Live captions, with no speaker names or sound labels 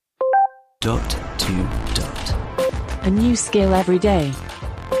Dot to dot. A new skill every day.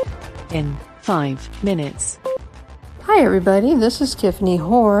 In 5 minutes. Hi everybody, this is Tiffany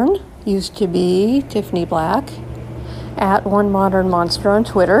Horn, used to be Tiffany Black, at One Modern Monster on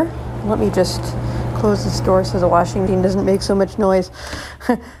Twitter. Let me just close this door so the washing machine doesn't make so much noise.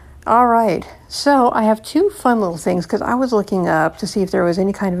 All right, so I have two fun little things because I was looking up to see if there was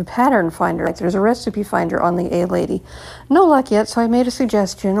any kind of a pattern finder. Like there's a recipe finder on the A-Lady. No luck yet, so I made a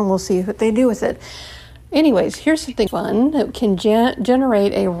suggestion and we'll see what they do with it. Anyways, here's something fun that can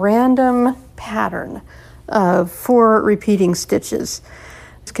generate a random pattern of 4 repeating stitches.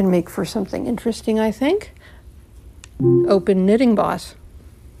 This can make for something interesting, I think. Open Knitting Boss.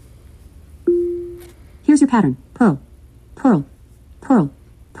 Here's your pattern. Purl, purl, purl,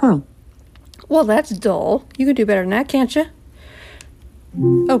 purl. Well, that's dull. You can do better than that, can't you?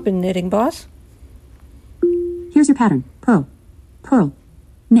 Open Knitting Boss. Here's your pattern. Purl, purl,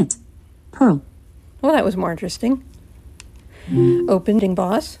 knit, purl. Well, that was more interesting. Open Knitting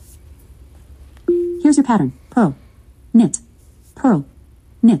Boss. Here's your pattern. Purl, knit, purl,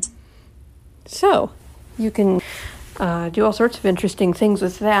 knit. So, you can do all sorts of interesting things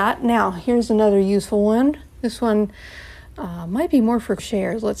with that. Now, here's another useful one. This one might be more for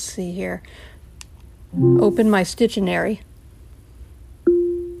crocheters. Let's see here. Open my Stitchionary.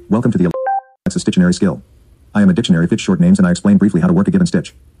 Welcome to the Alexa Stitchionary skill. I am a dictionary of short names and I explain briefly how to work a given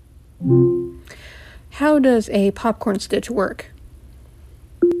stitch. How does a popcorn stitch work?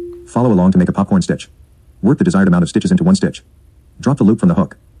 Follow along to make a popcorn stitch. Work the desired amount of stitches into one stitch. Drop the loop from the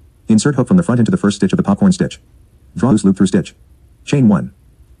hook. Insert hook from the front into the first stitch of the popcorn stitch. Draw loose loop through stitch. Chain 1.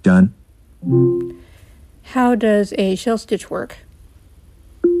 Done. How does a shell stitch work?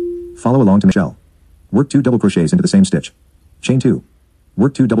 Follow along to make shell. Work 2 double crochets into the same stitch. Chain 2.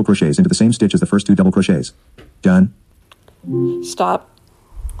 Work 2 double crochets into the same stitch as the first 2 double crochets. Done. Stop.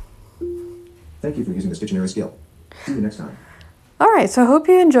 Thank you for using the Stitchionary skill. See you next time. All right, so I hope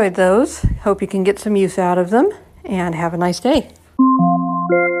you enjoyed those. Hope you can get some use out of them, and have a nice day.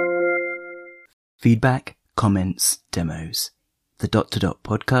 Feedback, comments, demos. The dot to dot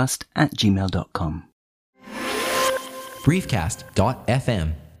podcast @gmail.com.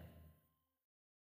 Briefcast.fm